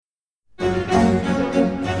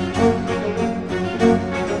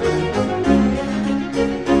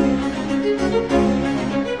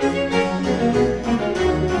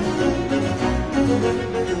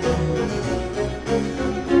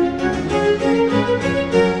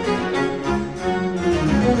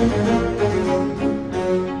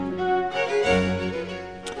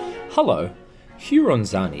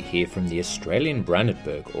Ronzani here from the Australian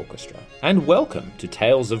Brandenburg Orchestra, and welcome to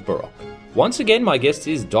Tales of Baroque. Once again, my guest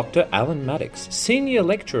is Dr Alan Maddox, Senior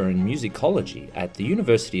Lecturer in Musicology at the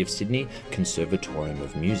University of Sydney Conservatorium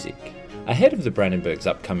of Music. Ahead of the Brandenburg's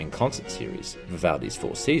upcoming concert series, Vivaldi's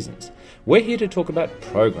Four Seasons, we're here to talk about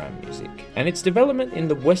program music and its development in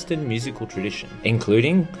the Western musical tradition,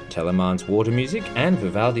 including Telemann's Water Music and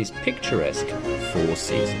Vivaldi's picturesque Four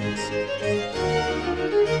Seasons.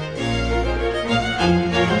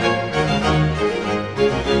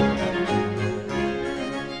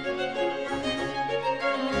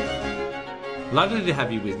 Lovely to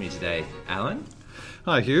have you with me today, Alan.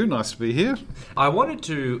 Hi Hugh, nice to be here. I wanted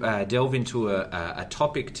to delve into a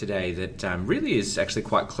topic today that really is actually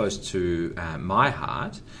quite close to my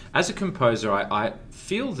heart. As a composer, I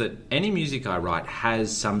feel that any music I write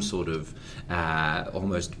has some sort of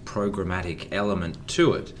almost programmatic element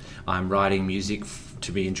to it. I'm writing music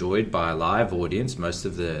to be enjoyed by a live audience most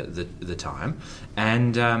of the time,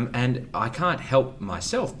 and I can't help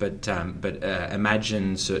myself but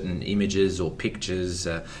imagine certain images or pictures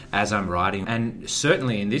as I'm writing. And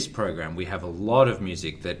certainly in this program, we have a lot of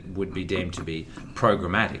music that would be deemed to be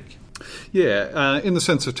programmatic. Yeah, in the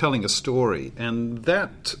sense of telling a story, and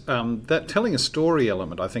that telling a story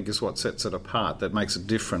element, I think, is what sets it apart. That makes it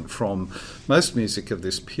different from most music of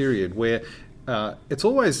this period, where it's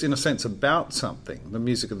always, in a sense, about something. The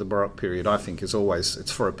music of the Baroque period, I think,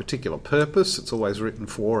 it's for a particular purpose. It's always written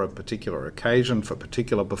for a particular occasion, for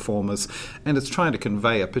particular performers, and it's trying to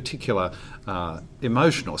convey a particular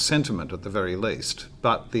emotion or sentiment at the very least.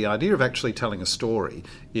 But the idea of actually telling a story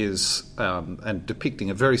is, and depicting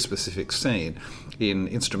a very specific scene in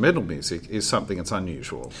instrumental music, is something that's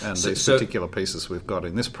unusual. And these particular pieces we've got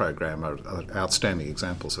in this program are outstanding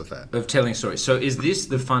examples of that. Of telling stories. So is this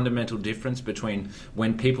the fundamental difference between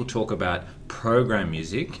when people talk about program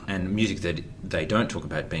music and music that they don't talk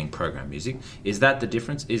about being program music? Is that the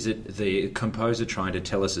difference? Is it the composer trying to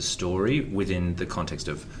tell us a story within the context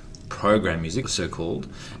of program music, so-called,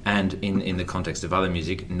 and in the context of other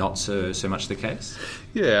music, not so much the case?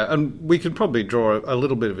 Yeah, and we could probably draw a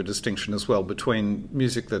little bit of a distinction as well between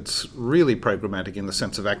music that's really programmatic in the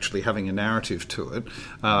sense of actually having a narrative to it,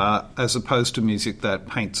 as opposed to music that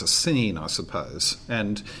paints a scene, I suppose.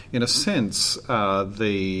 And in a sense,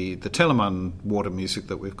 the Telemann Water Music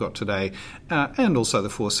that we've got today, and also the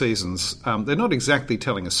Four Seasons, they're not exactly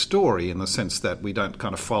telling a story in the sense that we don't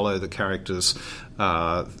kind of follow the characters'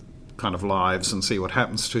 kind of lives and see what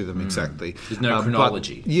happens to them exactly. There's no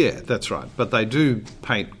chronology. Yeah, that's right. But they do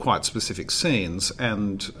paint quite specific scenes,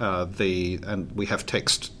 and we have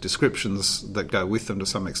text descriptions that go with them to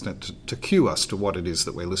some extent to cue us to what it is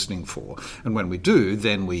that we're listening for. And when we do,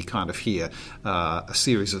 then we kind of hear a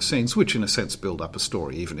series of scenes which in a sense build up a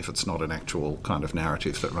story, even if it's not an actual kind of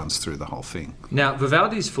narrative that runs through the whole thing. Now,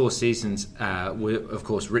 Vivaldi's Four Seasons were, of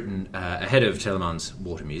course, written ahead of Telemann's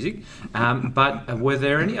Water Music, but were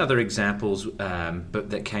there any other examples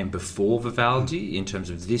that came before Vivaldi in terms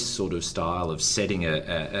of this sort of style of setting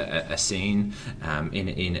a scene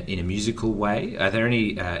in a musical way? Are there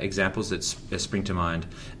any examples that spring to mind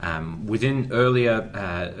within earlier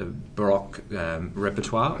Baroque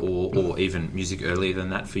repertoire or even music earlier than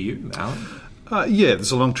that for you, Alan? Yeah,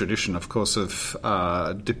 there's a long tradition, of course, of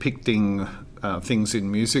depicting things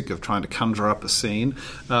in music, of trying to conjure up a scene,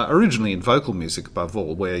 originally in vocal music above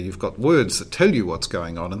all, where you've got words that tell you what's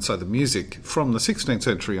going on, and so the music from the 16th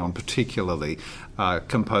century on particularly,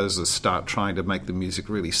 composers start trying to make the music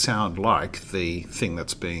really sound like the thing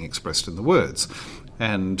that's being expressed in the words.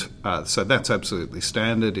 And so that's absolutely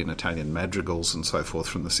standard in Italian madrigals and so forth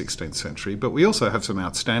from the 16th century. But we also have some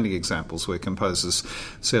outstanding examples where composers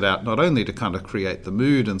set out not only to kind of create the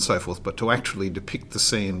mood and so forth, but to actually depict the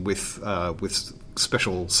scene with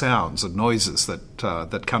special sounds and noises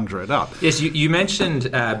that conjure it up. Yes, you mentioned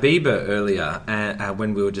Bieber earlier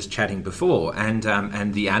when we were just chatting before, and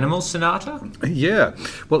the Animal Sonata. Yeah,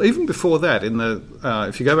 well, even before that,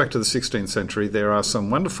 if you go back to the 16th century, there are some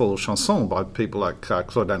wonderful chansons by people like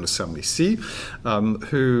Claudin de Sermicy,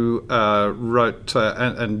 who wrote,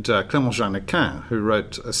 and Clément Jarnaquin, who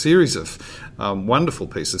wrote a series of wonderful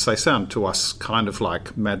pieces. They sound to us kind of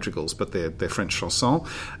like madrigals, but they're French chansons,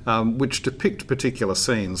 which depict particular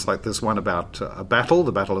scenes. Like there's one about a battle,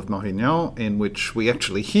 the Battle of Morignan, in which we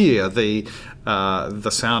actually hear the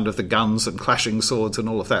sound of the guns and clashing swords and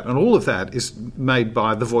all of that. And all of that is made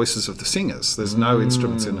by the voices of the singers. There's no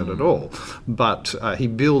instruments in it at all. But he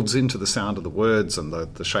builds into the sound of the words and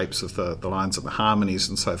the shapes of the lines and the harmonies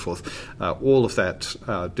and so forth, all of that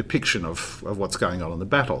depiction of what's going on in the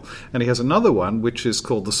battle. And he has another one which is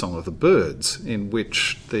called The Song of the Birds, in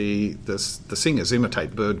which the singers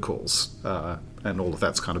imitate bird calls and all of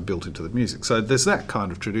that's kind of built into the music. So there's that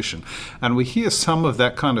kind of tradition. And we hear some of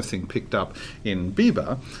that kind of thing picked up in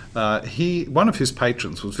Bieber. One of his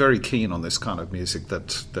patrons was very keen on this kind of music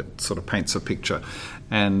that sort of paints a picture.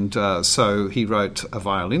 And so he wrote a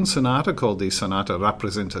violin sonata called the Sonata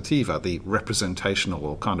Rappresentativa, the representational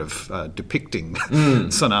or kind of depicting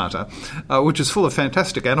sonata, which is full of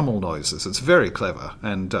fantastic animal noises. It's very clever.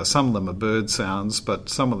 And some of them are bird sounds, but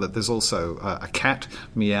some of it, there's also a cat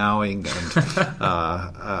meowing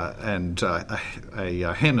and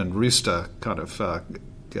a hen and rooster kind of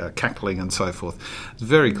cackling and so forth. It's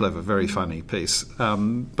very clever, very funny piece.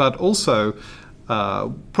 But also,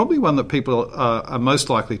 probably one that people are most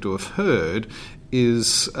likely to have heard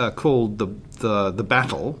is called the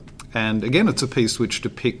Battle. And again, it's a piece which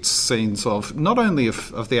depicts scenes of not only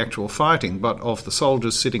of the actual fighting, but of the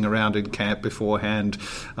soldiers sitting around in camp beforehand,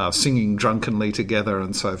 singing drunkenly together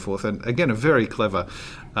and so forth. And again, a very clever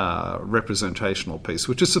representational piece,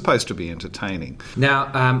 which is supposed to be entertaining.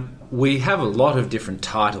 Now, we have a lot of different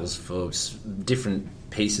titles for different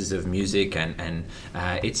pieces of music, and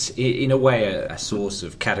it's in a way a source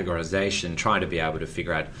of categorization, trying to be able to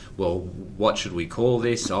figure out, well, what should we call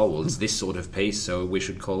this? Oh, well, it's this sort of piece, so we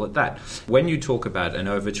should call it that. When you talk about an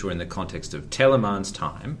overture in the context of Telemann's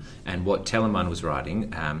time and what Telemann was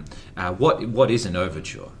writing, what is an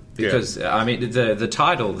overture? Because, I mean, the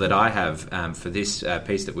title that I have for this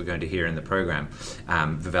piece that we're going to hear in the program,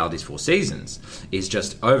 Vivaldi's Four Seasons, is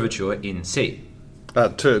just Overture in C.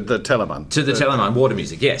 To the Telemann. To the Telemann water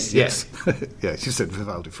music, yes. Yeah, you said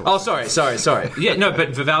Vivaldi Four. Oh, sorry. Yeah, no,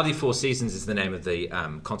 but Vivaldi Four Seasons is the name of the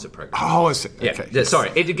concert program. Oh, I see. Okay. Yeah, sorry.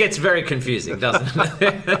 It gets very confusing, doesn't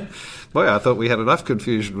it? Boy, I thought we had enough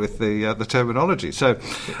confusion with the terminology. So,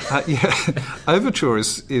 overture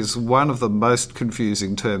is one of the most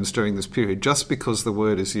confusing terms during this period, just because the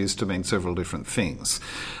word is used to mean several different things.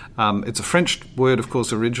 It's a French word, of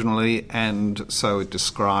course, originally, and so it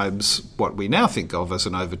describes what we now think of as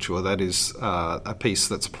an overture. That is a piece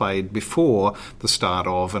that's played before the start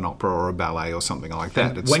of an opera or a ballet or something like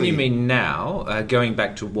that. When you mean now, going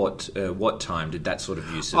back to what time did that sort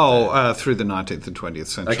of use? Through the 19th and 20th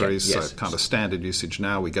centuries. Okay, yes. So kind of standard usage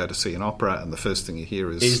now. We go to see an opera, and the first thing you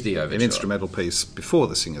hear is the overture, an instrumental piece before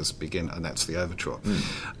the singers begin, and that's the overture.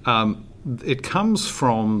 It comes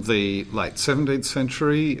from the late 17th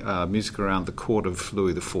century, music around the court of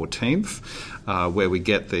Louis XIV, where we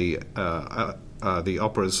get the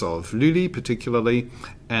operas of Lully particularly,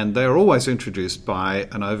 and they are always introduced by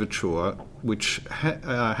an overture which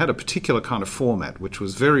had a particular kind of format, which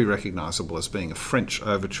was very recognisable as being a French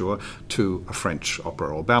overture to a French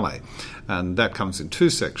opera or ballet. And that comes in two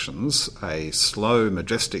sections, a slow,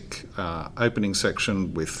 majestic opening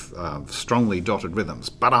section with strongly dotted rhythms,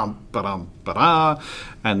 ba-dum, ba-dum, ba-da,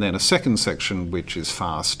 and then a second section which is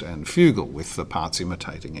fast and fugal with the parts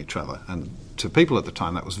imitating each other. And to people at the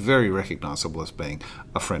time, that was very recognisable as being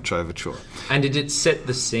a French overture. And did it set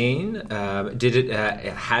the scene? Did it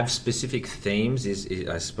have specific themes? Is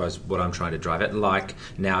I suppose what I'm trying to drive at. Like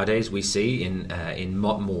nowadays we see in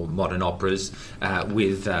more modern operas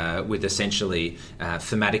with essentially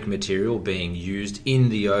thematic material being used in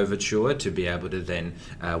the overture to be able to then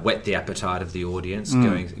whet the appetite of the audience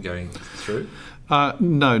going through.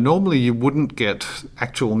 No, normally you wouldn't get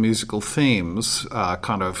actual musical themes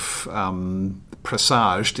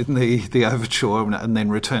presaged in the overture and then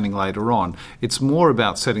returning later on. It's more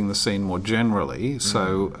about setting the scene more generally.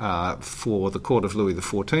 So for the court of Louis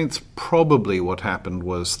XIV, probably what happened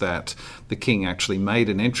was that the king actually made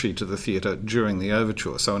an entry to the theatre during the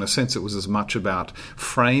overture. So in a sense, it was as much about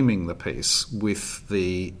framing the piece with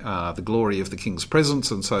the glory of the king's presence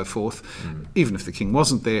and so forth. Even if the king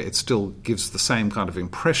wasn't there, it still gives the same kind of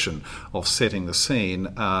impression of setting the scene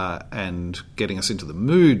and getting us into the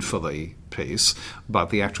mood for the piece, but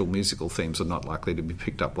the actual musical themes are not likely to be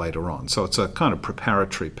picked up later on. So it's a kind of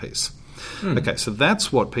preparatory piece. Okay, so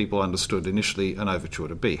that's what people understood initially an overture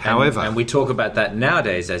to be. However... And we talk about that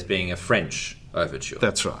nowadays as being a French overture.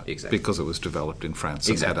 That's right, exactly. Because it was developed in France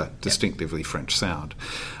and had a distinctively French sound.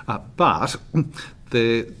 But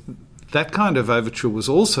that kind of overture was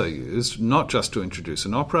also used not just to introduce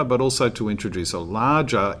an opera, but also to introduce a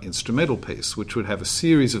larger instrumental piece, which would have a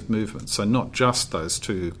series of movements. So not just those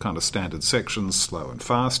two kind of standard sections, slow and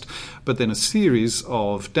fast, but then a series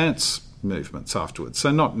of dance movements afterwards.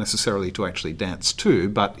 So not necessarily to actually dance to,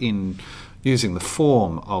 but in using the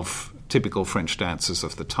form of typical French dances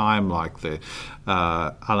of the time, like the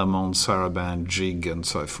Allemande, Sarabande, Jig, and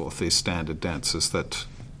so forth, these standard dances that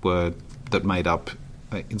made up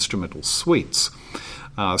instrumental suites.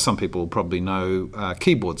 Some people probably know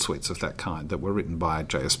keyboard suites of that kind that were written by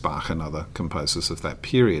J.S. Bach and other composers of that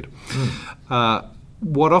period.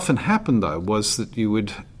 What often happened, though, was that you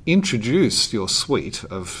would introduce your suite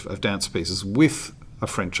of dance pieces with a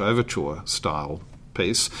French overture style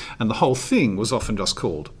piece, and the whole thing was often just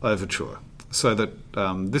called overture. So that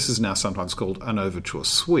this is now sometimes called an overture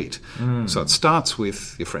suite. So it starts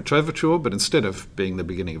with your French overture, but instead of being the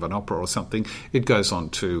beginning of an opera or something, it goes on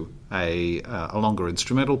to a longer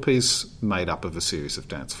instrumental piece made up of a series of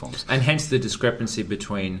dance forms. And hence the discrepancy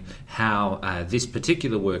between how this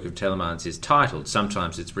particular work of Telemann's is titled.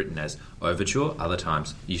 Sometimes it's written as overture, other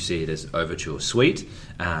times you see it as overture suite,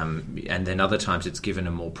 and then other times it's given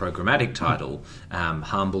a more programmatic title,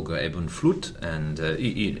 Hamburger Ebbenflut,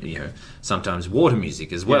 and sometimes water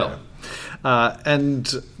music as well. And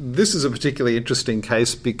this is a particularly interesting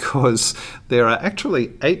case because there are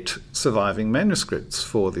actually 8 surviving manuscripts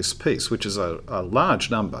for this piece, which is a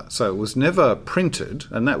large number. So it was never printed,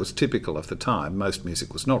 and that was typical of the time. Most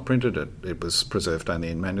music was not printed, it was preserved only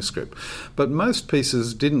in manuscript. But most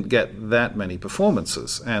pieces didn't get that many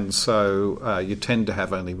performances, and so you tend to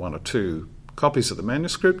have only 1 or 2 copies of the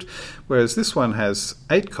manuscript, whereas this one has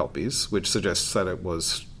 8 copies, which suggests that it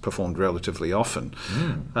was performed relatively often.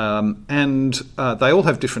 And they all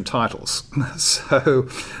have different titles. So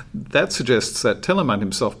that suggests that Telemann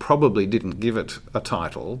himself probably didn't give it a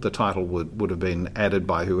title. The title would have been added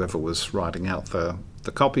by whoever was writing out the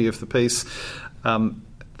copy of the piece.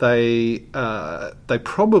 They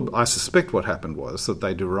probably, I suspect what happened was that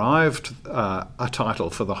they derived a title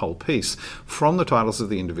for the whole piece from the titles of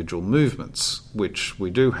the individual movements, which we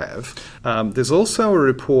do have. There's also a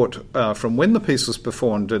report from when the piece was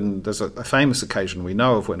performed, and there's a famous occasion we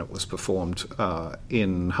know of when it was performed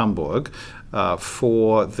in Hamburg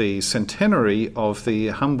for the centenary of the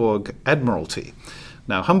Hamburg Admiralty.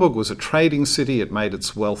 Now, Hamburg was a trading city. It made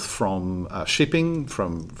its wealth from shipping,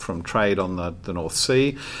 from trade on the North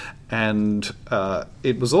Sea, and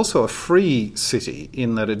it was also a free city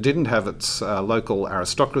in that it didn't have its local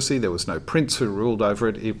aristocracy. There was no prince who ruled over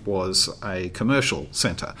it. It was a commercial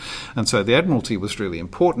centre. And so the Admiralty was really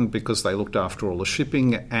important because they looked after all the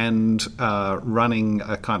shipping and running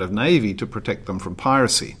a kind of navy to protect them from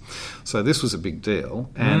piracy. So this was a big deal.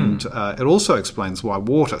 And it also explains why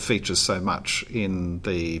water features so much in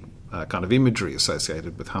the kind of imagery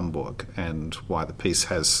associated with Hamburg and why the piece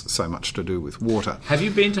has so much to do with water. Have you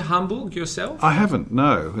been to Hamburg yourself? I haven't,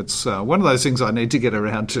 no. It's one of those things I need to get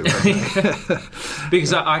around to.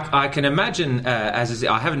 Because I can imagine,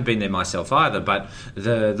 I haven't been there myself either, but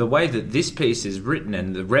the way that this piece is written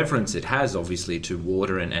and the reverence it has, obviously, to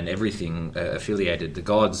water and everything affiliated, the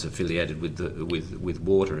gods affiliated with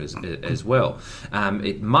water as well,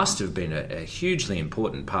 it must have been a hugely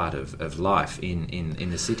important part of life in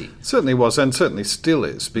the city. Certainly was, and certainly still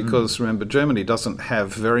is, because remember, Germany doesn't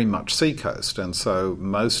have very much seacoast, and so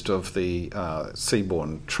most of the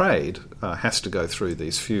seaborne trade has to go through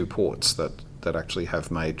these few ports that actually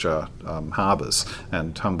have major harbours,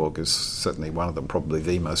 and Hamburg is certainly one of them, probably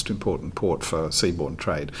the most important port for seaborne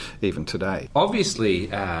trade even today. Obviously,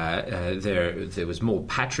 there was more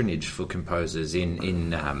patronage for composers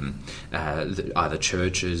in either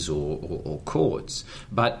churches or courts,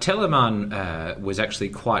 but Telemann was actually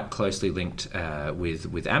quite closely linked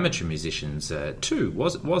with amateur musicians too,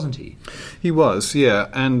 wasn't he? He was, yeah,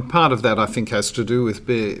 and part of that I think has to do with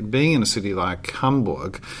being in a city like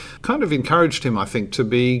Hamburg, kind of encouraged him, I think, to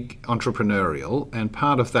be entrepreneurial, and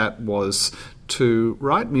part of that was to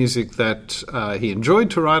write music that he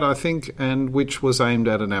enjoyed to write, I think, and which was aimed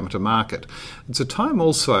at an amateur market. It's a time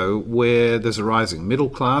also where there's a rising middle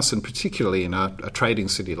class, and particularly in a trading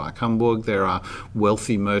city like Hamburg, there are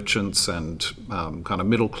wealthy merchants and kind of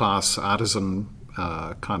middle class, artisan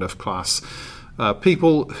kind of class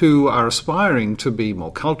people who are aspiring to be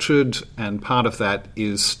more cultured, and part of that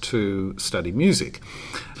is to study music.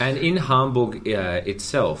 And in Hamburg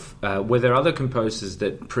itself, were there other composers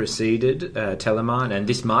that preceded Telemann and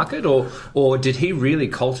this market, or did he really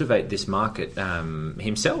cultivate this market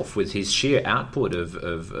himself with his sheer output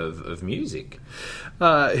of music?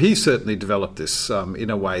 He certainly developed this in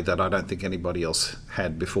a way that I don't think anybody else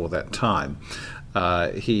had before that time.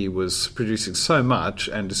 He was producing so much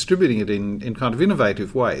and distributing it in kind of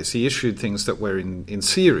innovative ways. He issued things that were in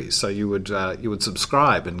series, so you would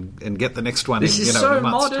subscribe and get the next one in a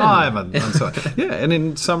month's time, and so on. Yeah, and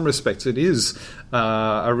in some respects it is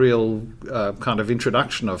a real kind of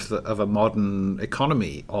introduction of a modern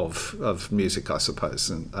economy of music, I suppose,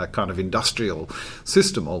 and a kind of industrial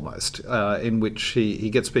system almost, in which he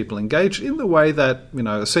gets people engaged in the way that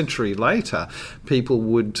a century later people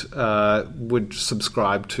would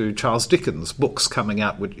subscribe to Charles Dickens' books coming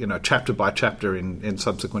out with, chapter by chapter in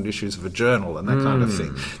subsequent issues of a journal and that kind of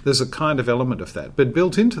thing. There's a kind of element of that. But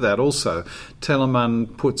built into that also,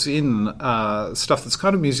 Telemann puts in stuff that's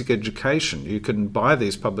kind of music education. You can buy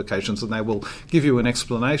these publications and they will give you an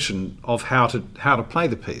explanation of how to play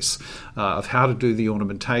the piece, of how to do the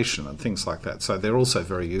ornamentation and things like that. So they're also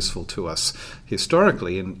very useful to us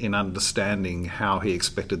historically in understanding how he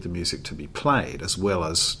expected the music to be played, as well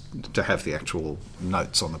as to have the actual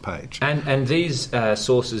notes on the page. And these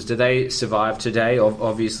sources, do they survive today?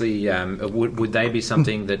 Obviously, would they be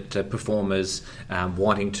something that performers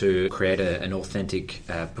wanting to create an authentic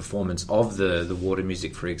performance of the water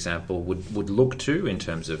music, for example, would look to in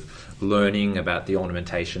terms of learning about the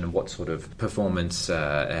ornamentation and what sort of performance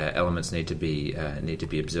elements need to be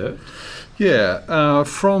observed? Yeah,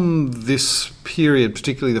 from this period,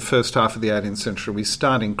 particularly the first half of the 18th century, we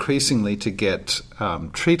start increasingly to get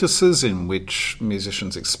treatises in which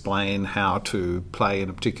musicians explain how to play in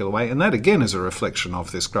a particular way, and that again is a reflection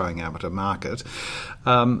of this growing amateur market.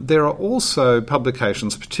 There are also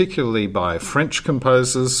publications, particularly by French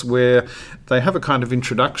composers, where they have a kind of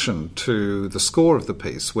introduction to the score of the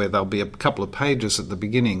piece, where there'll be a couple of pages at the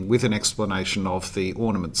beginning with an explanation of the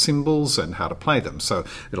ornament symbols and how to play them. So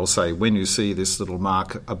it'll say, when you see this little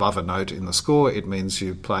mark above a note in the score, it means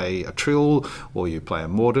you play a trill or you play a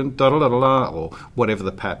mordant, da-da-da-da-da, or whatever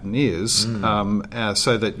the pattern is,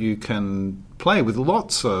 so that you can play with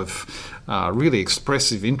lots of really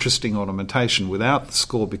expressive, interesting ornamentation without the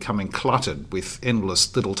score becoming cluttered with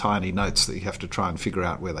endless little tiny notes that you have to try and figure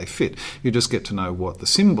out where they fit. You just get to know what the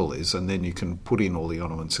symbol is, and then you can put in all the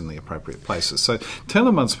ornaments in the appropriate places. So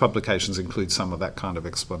Telemann's publications include some of that kind of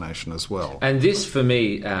explanation as well. And this, for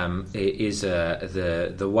me, is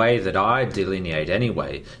the way that I delineate,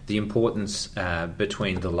 anyway, the importance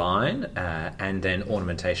between the line and then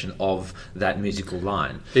ornamentation of that musical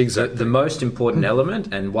line. Exactly. The most important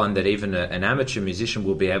element, and one that even an amateur musician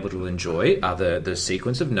will be able to enjoy, are the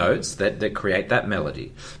sequence of notes that create that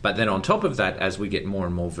melody. But then on top of that, as we get more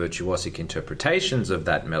and more virtuosic interpretations of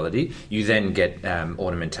that melody, you then get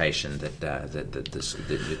ornamentation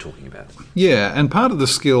that you're talking about. Yeah, and part of the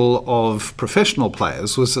skill of professional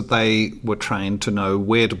players was that they were trained to know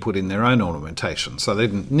where to put in their own ornamentation. So they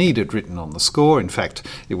didn't need it written on the score. In fact,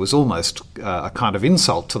 it was almost a kind of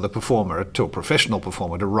insult to the performer, to a professional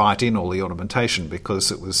performer, to write in all the ornamentation,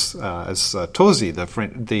 because it was, as Tosi,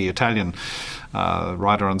 the Italian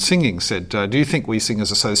writer on singing, said, do you think we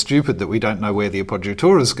singers are so stupid that we don't know where the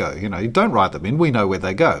appoggiaturas go? You don't write them in, we know where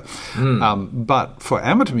they go. But for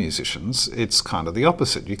amateur musicians, it's kind of the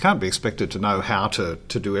opposite. You can't be expected to know how to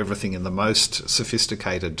do everything in the most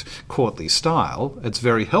sophisticated courtly style. It's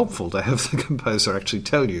very helpful to have the composer actually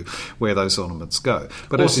tell you where those ornaments go.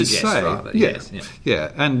 But or as you suggest, say, rather.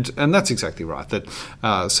 Yeah, and that's exactly right. That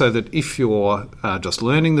so that if you're just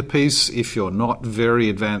learning the piece, if you're not very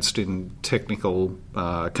advanced in technical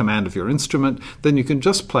command of your instrument, then you can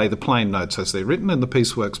just play the plain notes as they're written and the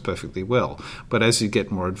piece works perfectly well. But as you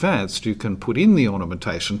get more advanced, you can put in the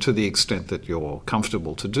ornamentation to the extent that you're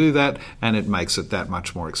comfortable to do that, and it makes it that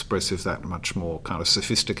much more expressive, that much more kind of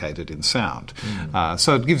sophisticated in sound.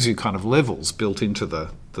 So it gives you kind of levels built into the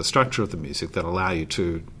structure of the music that allow you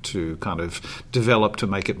to kind of develop to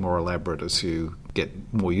make it more elaborate as you get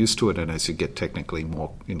more used to it and as you get technically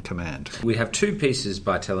more in command. We have two pieces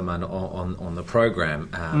by Telemann on the program.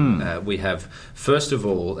 We have, first of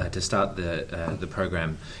all, to start the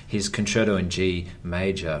program, his Concerto in G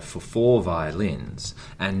major for 4 violins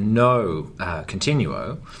and no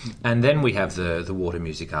continuo, and then we have the water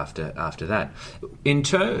music after that. In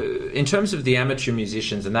terms of the amateur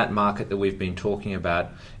musicians and that market that we've been talking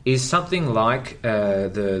about, is something like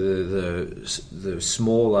the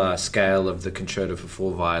smaller scale of the Concerto for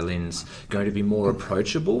 4 violins going to be more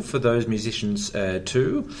approachable for those musicians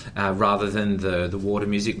too, rather than the water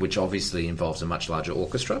music, which obviously involves a much larger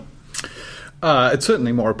orchestra? It's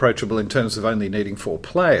certainly more approachable in terms of only needing 4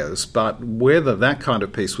 players, but whether that kind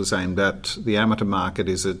of piece was aimed at the amateur market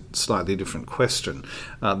is a slightly different question.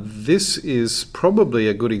 This is probably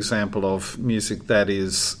a good example of music that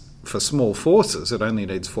is for small forces. It only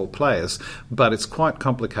needs 4 players, but it's quite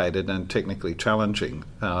complicated and technically challenging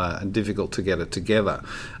and difficult to get it together.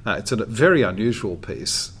 It's a very unusual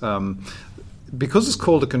piece. because it's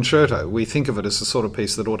called a concerto, we think of it as the sort of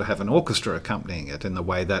piece that ought to have an orchestra accompanying it in the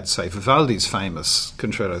way that, say, Vivaldi's famous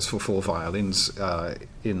concertos for 4 violins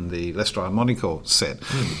in the L'Estre Harmonico set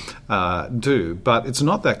do. But it's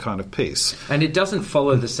not that kind of piece. And it doesn't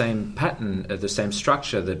follow the same pattern, the same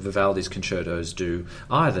structure that Vivaldi's concertos do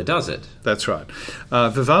either, does it? That's right.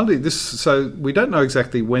 Vivaldi, so we don't know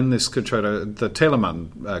exactly when this concerto, the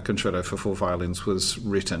Telemann concerto for 4 violins, was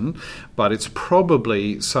written, but it's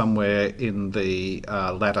probably somewhere in the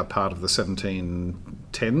latter part of the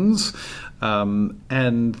 1710s.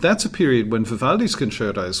 And that's a period when Vivaldi's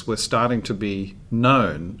concertos were starting to be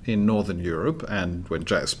known in Northern Europe, and when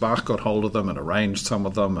J.S. Bach got hold of them and arranged some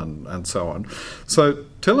of them and so on. So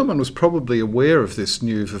Telemann was probably aware of this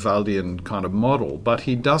new Vivaldian kind of model, but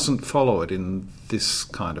he doesn't follow it in this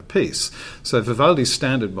kind of piece. So Vivaldi's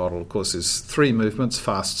standard model, of course, is 3 movements,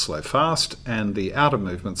 fast, slow, fast, and the outer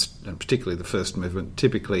movements, and particularly the first movement,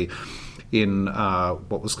 typically in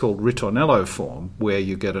what was called ritornello form, where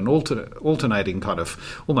you get an alternating kind of,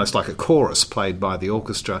 almost like a chorus played by the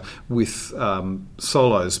orchestra with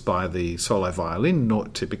solos by the solo violin,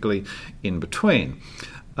 not typically in between.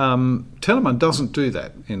 Telemann doesn't do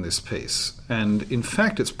that in this piece, and in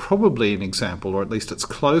fact it's probably an example, or at least it's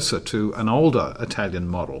closer to an older Italian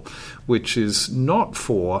model, which is not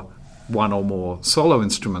for 1 or more solo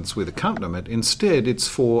instruments with accompaniment. Instead, it's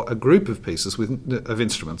for a group of pieces of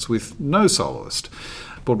instruments with no soloist.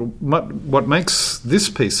 But what makes this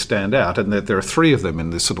piece stand out, and that there are 3 of them in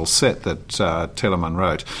this little set that Telemann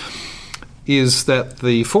wrote, is that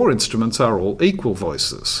the 4 instruments are all equal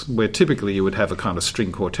voices, where typically you would have a kind of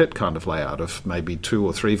string quartet kind of layout of maybe 2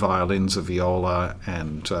 or 3 violins, a viola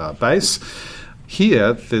and bass.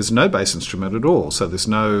 Here, there's no bass instrument at all, so there's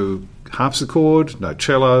no harpsichord, no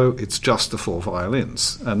cello, it's just the 4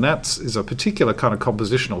 violins. And that is a particular kind of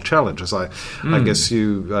compositional challenge, as I guess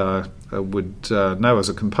you would know as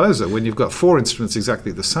a composer. When you've got 4 instruments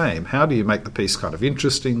exactly the same, how do you make the piece kind of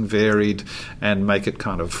interesting, varied, and make it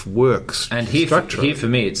kind of work structurally? Here for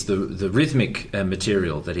me, it's the rhythmic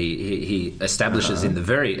material that he establishes at the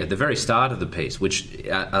very start of the piece, which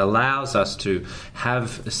allows us to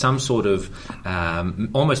have some sort of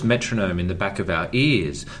almost metronome in the back of our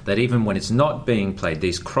ears, that even when it's not being played,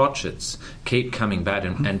 these crotchets keep coming back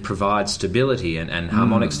and provide stability and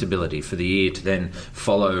harmonic stability for the ear to then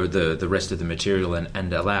follow the rest of the material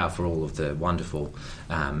and allow for all of the wonderful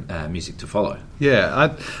music to follow.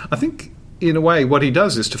 Yeah, I think in a way what he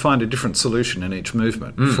does is to find a different solution in each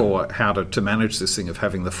movement for how to manage this thing of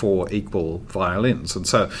having the 4 equal violins. And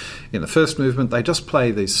so in the first movement they just play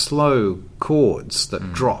these slow chords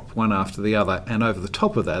that drop one after the other, and over the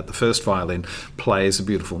top of that the first violin plays a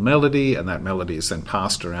beautiful melody, and that melody is then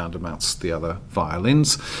passed around amongst the other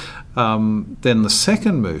violins. Then the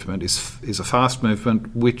second movement is a fast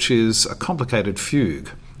movement, which is a complicated fugue.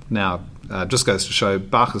 Now, just goes to show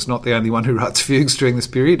Bach is not the only one who writes fugues during this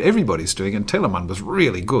period. Everybody's doing it, and Telemann was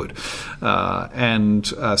really good.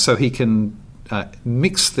 So he can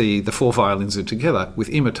mix the 4 violins in together with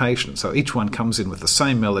imitation. So each one comes in with the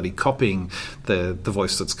same melody, copying the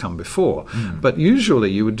voice that's come before. But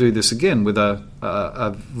usually you would do this again with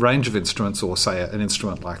a range of instruments, or say an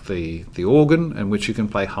instrument like the organ, in which you can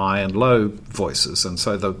play high and low voices. And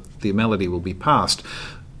so the melody will be passed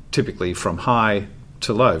typically from high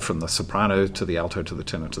to low, from the soprano to the alto to the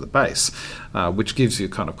tenor to the bass, which gives you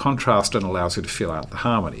kind of contrast and allows you to fill out the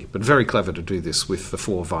harmony. But very clever to do this with the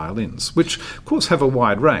 4 violins, which of course have a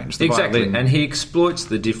wide range. Exactly, and he exploits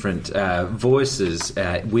the different voices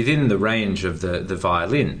within the range of the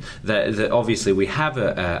violin. Obviously we have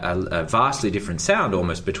a vastly different sound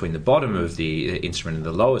almost between the bottom of the instrument and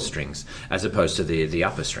the lower strings, as opposed to the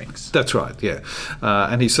upper strings. That's right, yeah.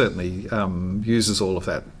 And he certainly uses all of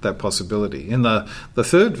that possibility. In the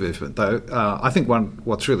third movement, though, I think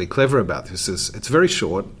what's really clever about this is it's very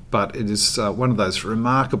short, but it is one of those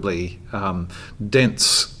remarkably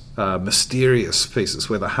dense, mysterious pieces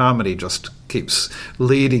where the harmony just keeps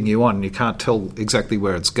leading you on and you can't tell exactly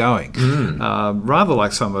where it's going. Rather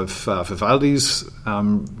like some of Vivaldi's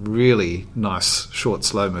really nice short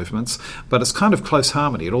slow movements, but it's kind of close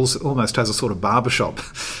harmony. It almost has a sort of barbershop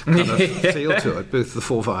kind of feel to it with the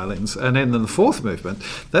 4 violins. And then in the fourth movement,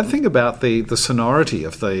 that thing about the sonority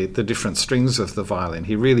of the different strings of the violin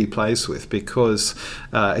he really plays with, because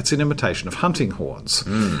it's an imitation of hunting horns.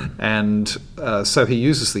 And so he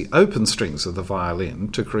uses the open strings of the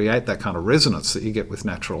violin to create that kind of resonance that you get with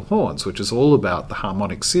natural horns, which is all about the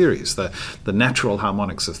harmonic series, the natural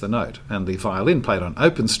harmonics of the note. And the violin played on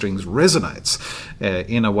open strings resonates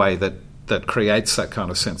in a way that that creates that kind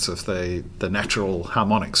of sense of the natural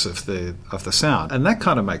harmonics of the sound. And that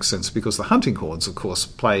kind of makes sense because the hunting horns, of course,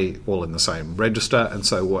 play all in the same register, and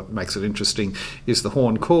so what makes it interesting is the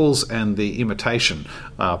horn calls and the imitation,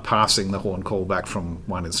 passing the horn call back from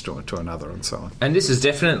one instrument to another and so on. And this is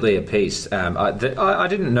definitely a piece. I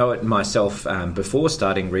didn't know it myself before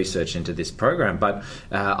starting research into this program, but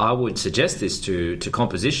I would suggest this to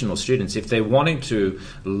compositional students if they're wanting to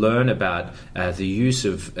learn about the use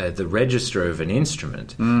of the register of an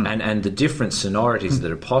instrument and the different sonorities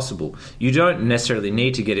that are possible. You don't necessarily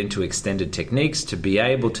need to get into extended techniques to be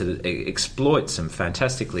able to exploit some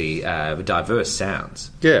fantastically diverse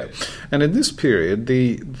sounds. Yeah, and in this period,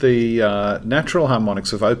 the natural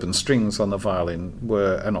harmonics of open strings on the violin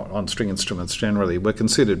and on string instruments generally were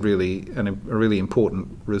considered really a really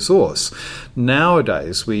important resource.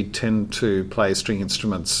 Nowadays, we tend to play string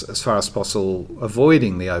instruments as far as possible,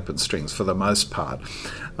 avoiding the open strings for the most part,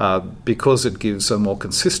 because it gives a more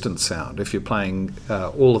consistent sound. If you're playing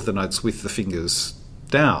all of the notes with the fingers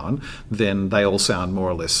down, then they all sound more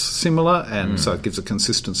or less similar, and so it gives a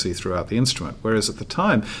consistency throughout the instrument. Whereas at the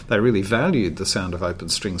time, they really valued the sound of open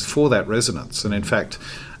strings for that resonance. And in fact,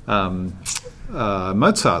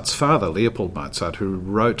 Mozart's father, Leopold Mozart, who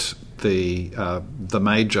wrote the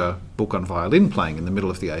major book on violin playing in the middle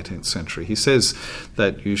of the 18th century, he says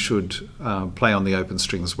that you should play on the open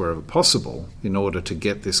strings wherever possible in order to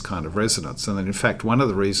get this kind of resonance. And then, in fact, one of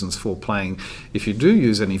the reasons for playing, if you do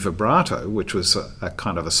use any vibrato, which was a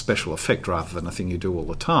kind of a special effect rather than a thing you do all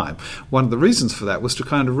the time, one of the reasons for that was to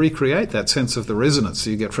kind of recreate that sense of the resonance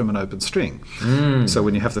you get from an open string. So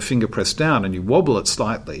when you have the finger pressed down and you wobble it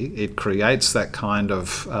slightly, it creates that kind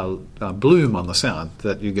of bloom on the sound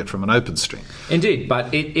that you get from an open string. Indeed,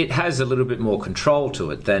 but it has a little bit more control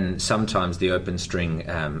to it than sometimes the open string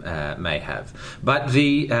may have. But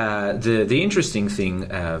the interesting thing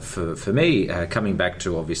for me, coming back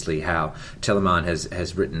to obviously how Telemann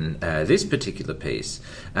has written this particular piece,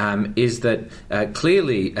 is that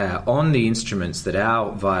clearly on the instruments that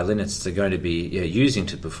our violinists are going to be using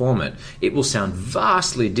to perform it, it will sound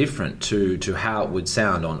vastly different to how it would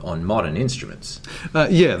sound on modern instruments.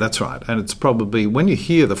 Yeah, that's right. And it's probably, when you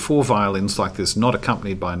hear the four violins like this, not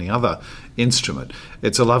accompanied by any other instrument,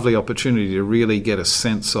 it's a lovely opportunity to really get a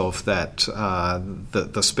sense of that,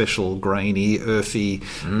 the special grainy, earthy,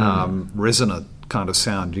 resonant kind of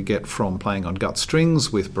sound you get from playing on gut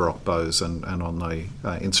strings with Baroque bows and on the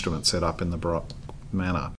instrument set up in the Baroque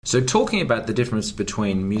manner. So talking about the difference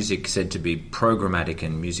between music said to be programmatic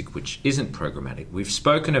and music which isn't programmatic, we've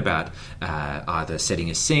spoken about either setting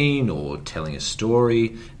a scene or telling a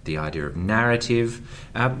story, the idea of narrative.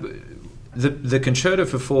 The concerto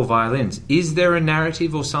for four violins, is there a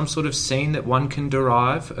narrative or some sort of scene that one can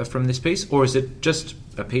derive from this piece, or is it just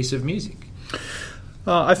a piece of music?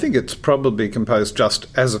 I think it's probably composed just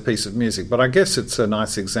as a piece of music, but I guess it's a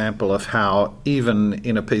nice example of how even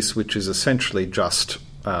in a piece which is essentially just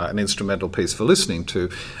an instrumental piece for listening to,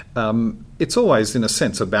 it's always in a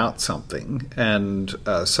sense about something, and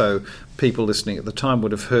so people listening at the time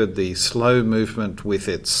would have heard the slow movement with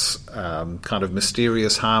its kind of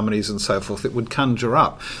mysterious harmonies and so forth. It would conjure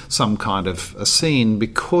up some kind of a scene,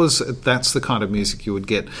 because that's the kind of music you would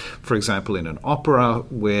get, for example, in an opera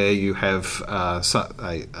where you have a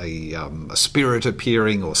spirit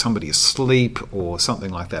appearing or somebody asleep or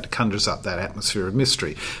something like that. It conjures up that atmosphere of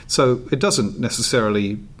mystery. So it doesn't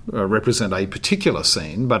necessarily represent a particular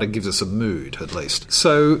scene, but it gives us a mood at least.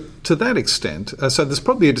 So to that extent, so there's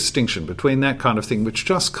probably a distinction between that kind of thing, which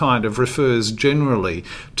just kind of refers generally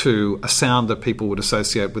to a sound that people would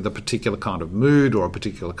associate with a particular kind of mood or a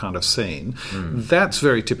particular kind of scene. That's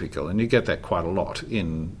very typical, and you get that quite a lot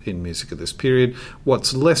in music of this period.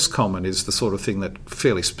 What's less common is the sort of thing that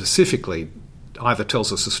fairly specifically either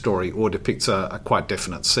tells us a story or depicts a quite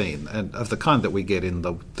definite scene, and of the kind that we get in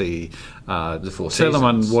the Four Telemann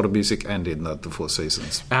Seasons water music and in the Four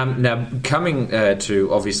Seasons. Now, coming to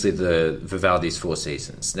obviously the Vivaldi's Four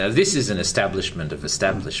Seasons. Now, this is an establishment of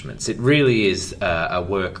establishments. It really is a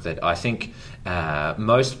work that I think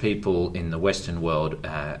most people in the Western world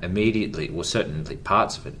immediately, or certainly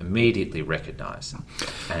parts of it, immediately recognise.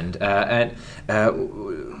 And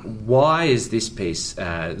why is this piece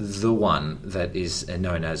the one that is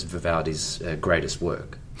known as Vivaldi's greatest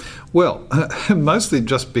work? Well, mostly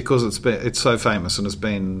just because it's so famous and has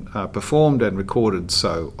been performed and recorded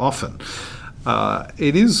so often.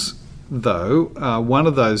 It is though, one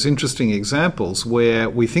of those interesting examples where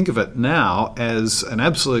we think of it now as an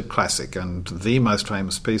absolute classic and the most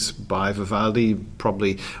famous piece by Vivaldi,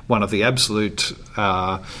 probably one of the absolute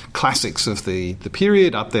classics of the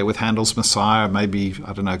period, up there with Handel's Messiah, maybe,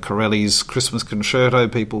 I don't know, Corelli's Christmas Concerto,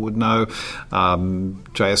 people would know,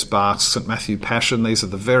 J.S. Bach's St. Matthew Passion. These are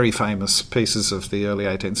the very famous pieces of the early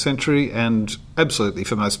 18th century, and absolutely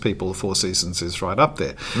for most people the Four Seasons is right up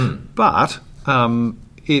there. But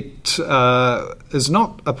it is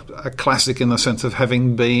not a classic in the sense of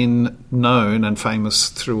having been known and famous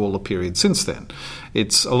through all the period since then.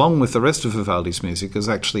 It's, along with the rest of Vivaldi's music, has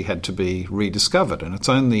actually had to be rediscovered, and it's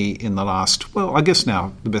only in the last, well, I guess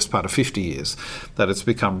now the best part of 50 years that it's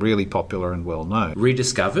become really popular and well known.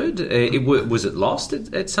 Rediscovered? Was it lost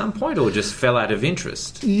at some point, or just fell out of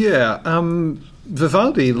interest? Yeah,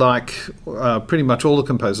 Vivaldi, like pretty much all the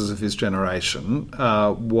composers of his generation,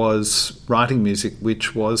 was writing music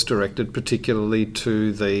which was directed particularly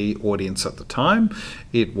to the audience at the time.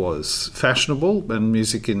 It was fashionable, and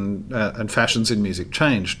music and fashions in music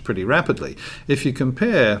changed pretty rapidly. If you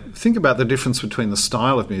think about the difference between the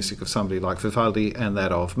style of music of somebody like Vivaldi and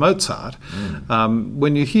that of Mozart,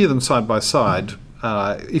 when you hear them side by side,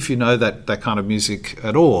 if you know that kind of music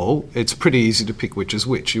at all, it's pretty easy to pick which is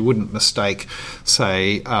which. You wouldn't mistake,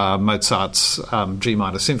 say, Mozart's G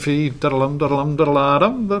minor symphony, that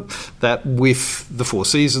with the Four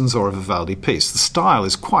Seasons or a Vivaldi piece. The style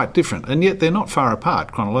is quite different, and yet they're not far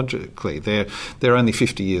apart chronologically. They're only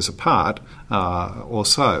 50 years apart or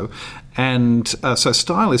so, and so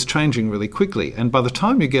style is changing really quickly. And by the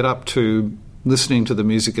time you get up to listening to the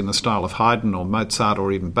music in the style of Haydn or Mozart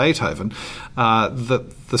or even Beethoven,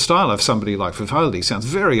 the style of somebody like Vivaldi sounds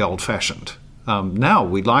very old-fashioned. Now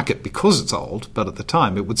we like it because it's old, but at the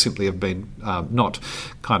time it would simply have been not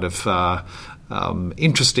kind of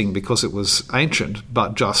interesting because it was ancient,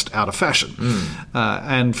 but just out of fashion.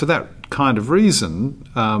 And for that kind of reason,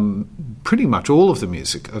 pretty much all of the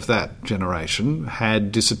music of that generation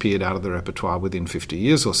had disappeared out of the repertoire within 50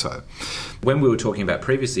 years or so. When we were talking about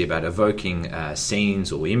previously about evoking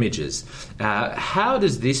scenes or images, how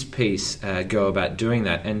does this piece go about doing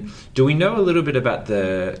that? And do we know a little bit about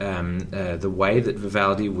the way that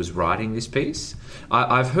Vivaldi was writing this piece?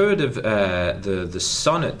 I've heard of the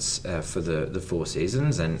sonnets for the Four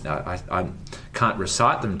Seasons, and I can't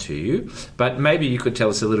recite them to you, but maybe you could tell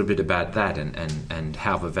us a little bit about that and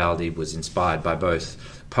how Vivaldi was inspired by both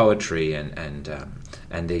poetry and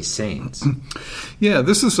these scenes. Yeah,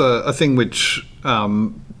 this is a thing which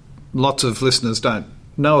lots of listeners don't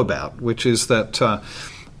know about, which is that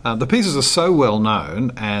the pieces are so well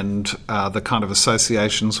known, and the kind of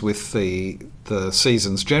associations with the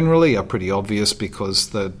seasons generally are pretty obvious because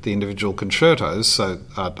the individual concertos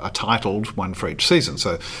are titled one for each season.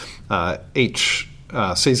 So each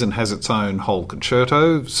season has its own whole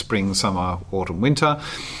concerto: spring, summer, autumn, winter.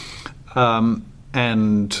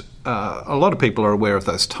 And a lot of people are aware of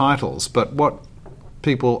those titles, but what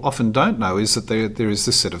people often don't know is that there is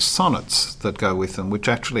this set of sonnets that go with them, which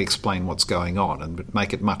actually explain what's going on and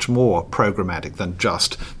make it much more programmatic than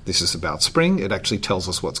just this is about spring. It actually tells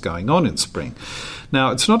us what's going on in spring.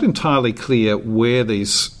 Now, it's not entirely clear where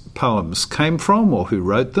these poems came from or who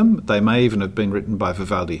wrote them. They may even have been written by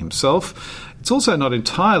Vivaldi himself. It's also not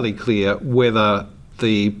entirely clear whether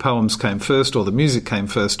the poems came first or the music came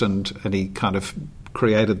first, and he kind of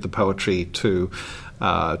created the poetry to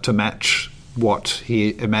match what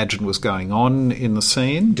he imagined was going on in the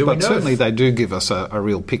scene. But certainly they do give us a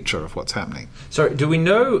real picture of what's happening. So do we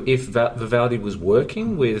know if Vivaldi was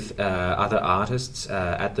working with other artists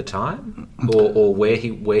at the time, or where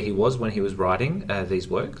he was when he was writing these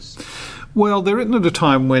works? Well, they're written at a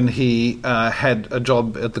time when he had a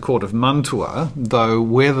job at the court of Mantua, though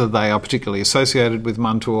whether they are particularly associated with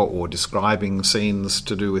Mantua or describing scenes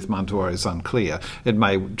to do with Mantua is unclear. It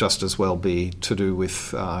may just as well be to do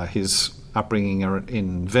with his upbringing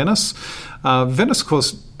in Venice. Venice, of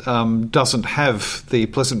course, doesn't have the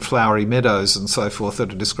pleasant flowery meadows and so forth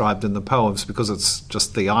that are described in the poems because it's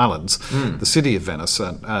just the islands. The city of Venice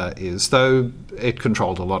is, though it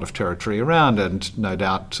controlled a lot of territory around, and no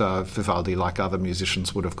doubt Vivaldi, like other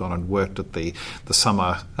musicians, would have gone and worked at the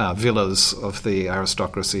summer villas of the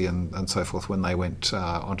aristocracy and so forth when they went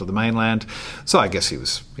onto the mainland. So I guess he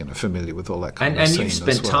was familiar with all that kind of scene. And you've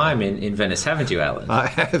spent time in Venice, haven't you, Alan? I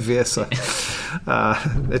have, yes.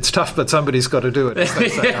 It's tough, but somebody's got to do it, as they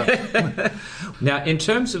say. Now, in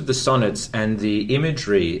terms of the sonnets and the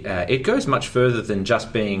imagery, it goes much further than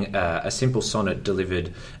just being a simple sonnet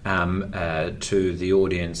delivered to the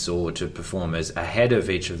audience or to performers ahead of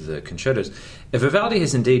each of the concertos. Vivaldi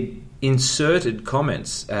has indeed inserted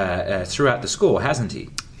comments throughout the score, hasn't he?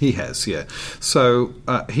 He has, yeah. So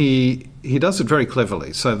he does it very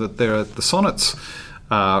cleverly, so that there are the sonnets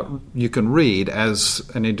you can read as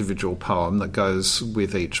an individual poem that goes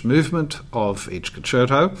with each movement of each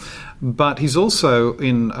concerto, but he's also,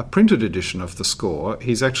 in a printed edition of the score,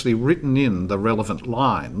 he's actually written in the relevant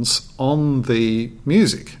lines on the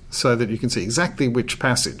music so that you can see exactly which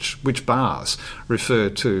passage, which bars refer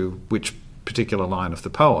to which particular line of the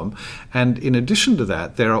poem. And in addition to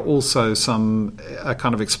that, there are also some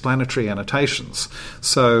kind of explanatory annotations.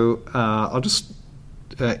 So I'll just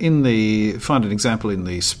find an example in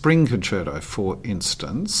the Spring Concerto, for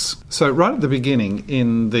instance. So right at the beginning,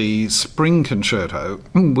 in the Spring Concerto,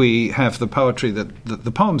 we have the poetry that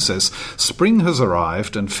the poem says, "Spring has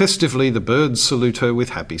arrived, and festively the birds salute her with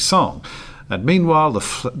happy song. And meanwhile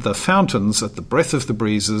the fountains at the breath of the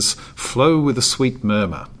breezes flow with a sweet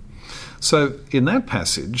murmur." So in that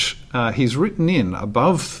passage, he's written in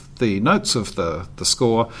above the notes of the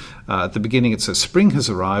score. At the beginning it says, "Spring has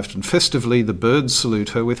arrived, and festively the birds salute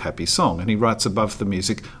her with happy song." And he writes above the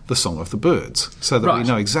music, "the song of the birds," so that we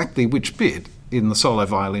know exactly which bit in the solo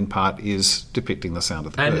violin part is depicting the sound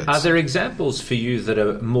of the birds. And are there examples for you that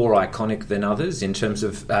are more iconic than others in terms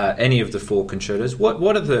of any of the four concertos?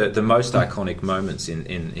 What are the most iconic moments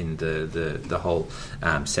in the whole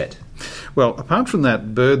set? Well, apart from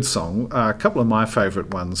that bird song, a couple of my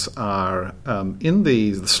favourite ones are in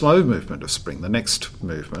the slow movement of Spring, the next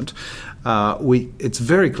movement. It's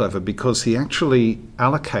very clever because he actually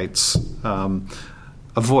allocates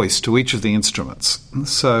a voice to each of the instruments.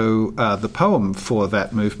 So the poem for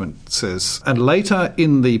that movement says, "And later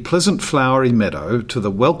in the pleasant flowery meadow, to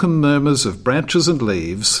the welcome murmurs of branches and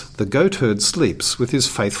leaves, the goatherd sleeps with his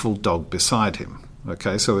faithful dog beside him."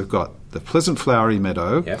 Okay, so we've got the pleasant flowery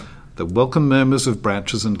meadow, the welcome murmurs of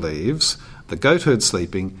branches and leaves, the goatherd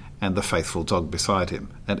sleeping, and the faithful dog beside him.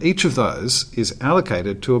 And each of those is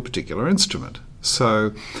allocated to a particular instrument.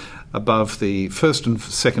 So above the first and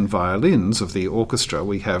second violins of the orchestra,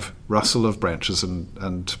 we have rustle of branches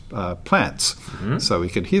and plants. Mm-hmm. So we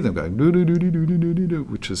can hear them going do-do-do-do-do-do-do,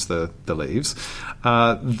 which is the leaves.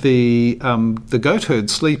 The goatherd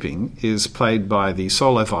sleeping is played by the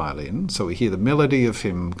solo violin, so we hear the melody of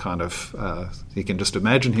him kind of, you can just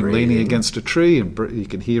imagine him leaning against a tree, and you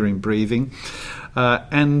can hear him breathing.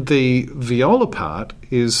 And the viola part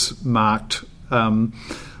is marked,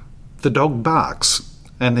 the dog barks.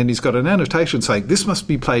 And then he's got an annotation saying, "This must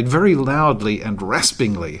be played very loudly and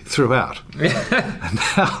raspingly throughout."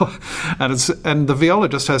 and the viola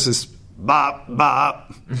just has this bop,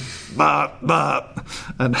 bop, bop, bop.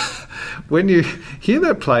 And when you hear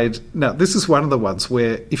that played, now this is one of the ones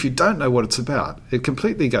where if you don't know what it's about, it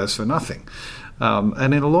completely goes for nothing.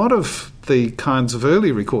 And in a lot of the kinds of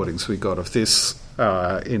early recordings we got of this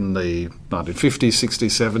in the 1950s,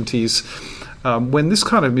 60s, 70s, when this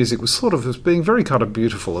kind of music was being very kind of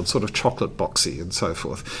beautiful and sort of chocolate boxy and so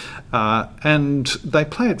forth. And they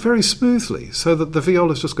play it very smoothly so that the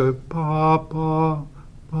violas just go ba, ba,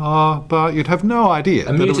 ba, ba. You'd have no idea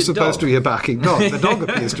that it was supposed to be a barking dog. The dog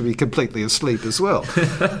appears to be completely asleep as well.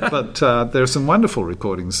 But there are some wonderful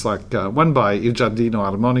recordings, like one by Il Giardino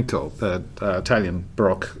Armonico, the Italian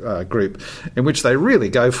Baroque group, in which they really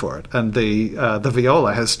go for it. And the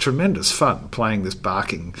viola has tremendous fun playing this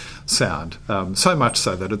barking sound, so much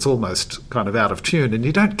so that it's almost kind of out of tune, and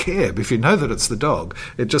you don't care if you know that it's the dog.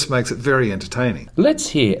 It just makes it very entertaining. Let's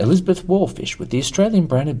hear Elizabeth Warfish with the Australian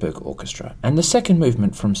Brandenburg Orchestra and the second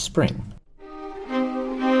movement from Spring.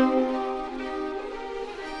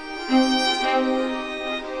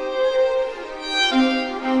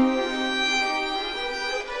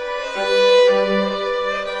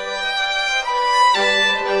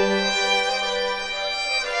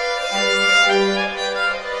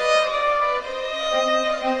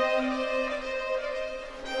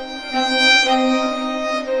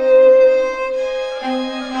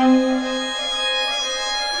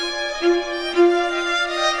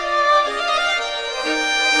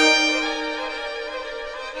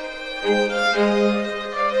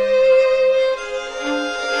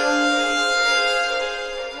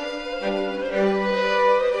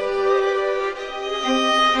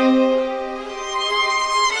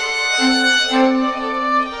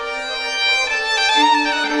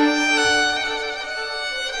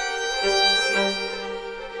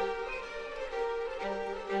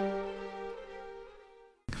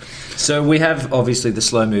 So we have obviously the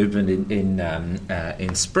slow movement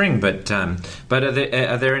in Spring, but are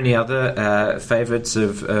there any other favourites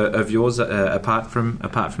of yours apart from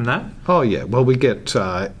that? Oh yeah, well we get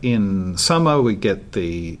in summer we get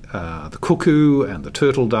the cuckoo and the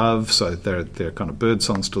turtle dove, so they're kind of bird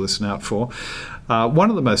songs to listen out for. One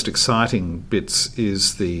of the most exciting bits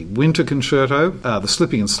is the Winter Concerto. The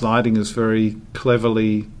slipping and sliding is very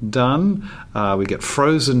cleverly done. We get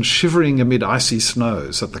frozen, shivering amid icy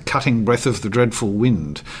snows at the cutting breath of the dreadful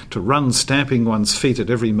wind, to run stamping one's feet at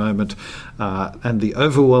every moment, and the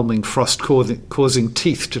overwhelming frost causing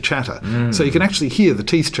teeth to chatter. So you can actually hear the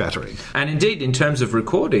teeth chattering. And indeed, in terms of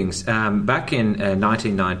recordings, back in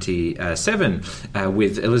 1997,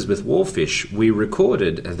 with Elizabeth Warfish, we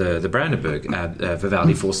recorded the Brandenburg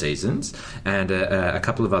Vivaldi Four Seasons, and a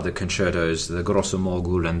couple of other concertos, the Grosso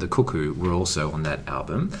Mogul and the Cuckoo, were also on that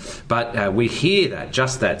album. But we hear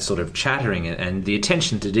that sort of chattering and the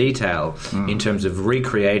attention to detail in terms of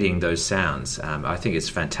recreating those sounds. I think it's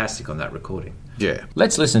fantastic on that recording. Yeah.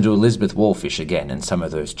 Let's listen to Elizabeth Warfish again and some of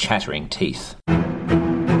those chattering teeth.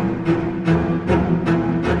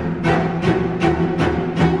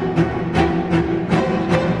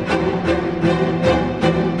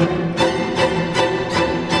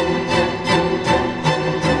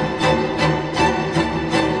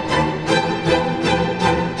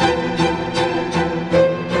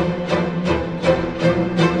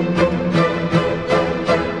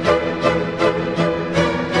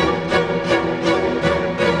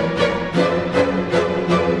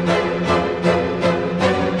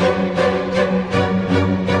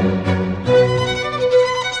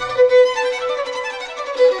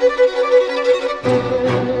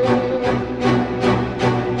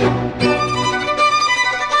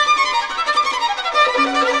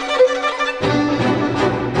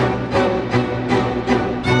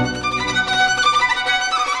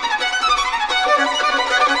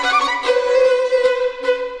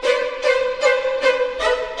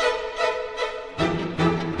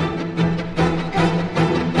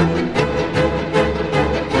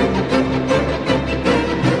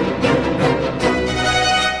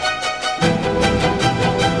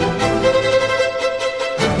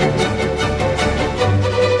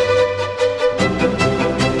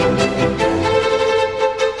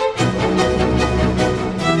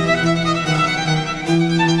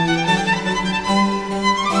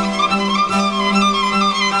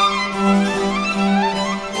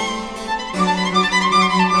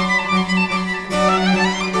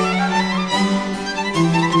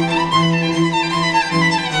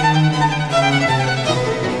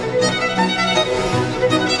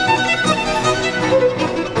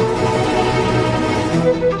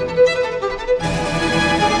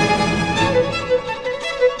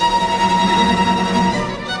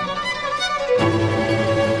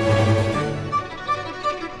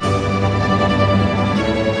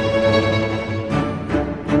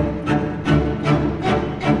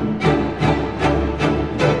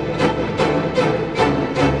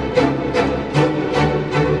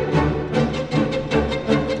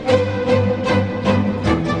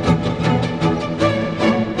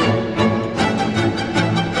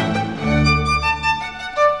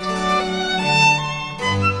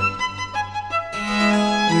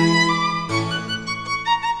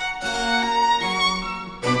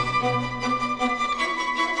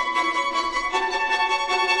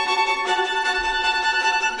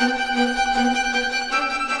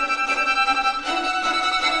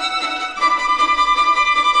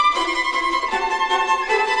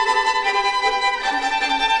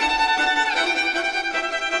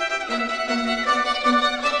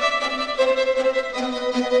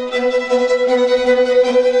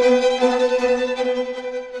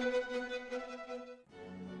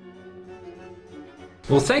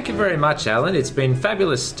 Well, thank you very much, Alan. It's been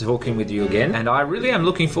fabulous talking with you again, and I really am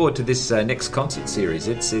looking forward to this next concert series.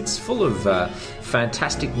 It's full of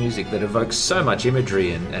fantastic music that evokes so much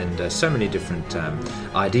imagery and so many different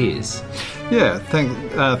ideas. Yeah,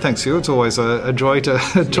 thanks, Hugh. It's always a joy to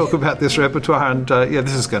talk about this repertoire, and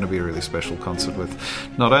this is going to be a really special concert with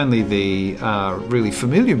not only the really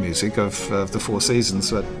familiar music of the Four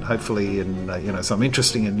Seasons, but hopefully in some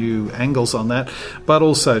interesting and new angles on that, but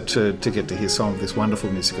also to get to hear some of this wonderful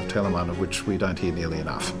music of Telemann, of which we don't hear nearly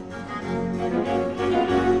enough.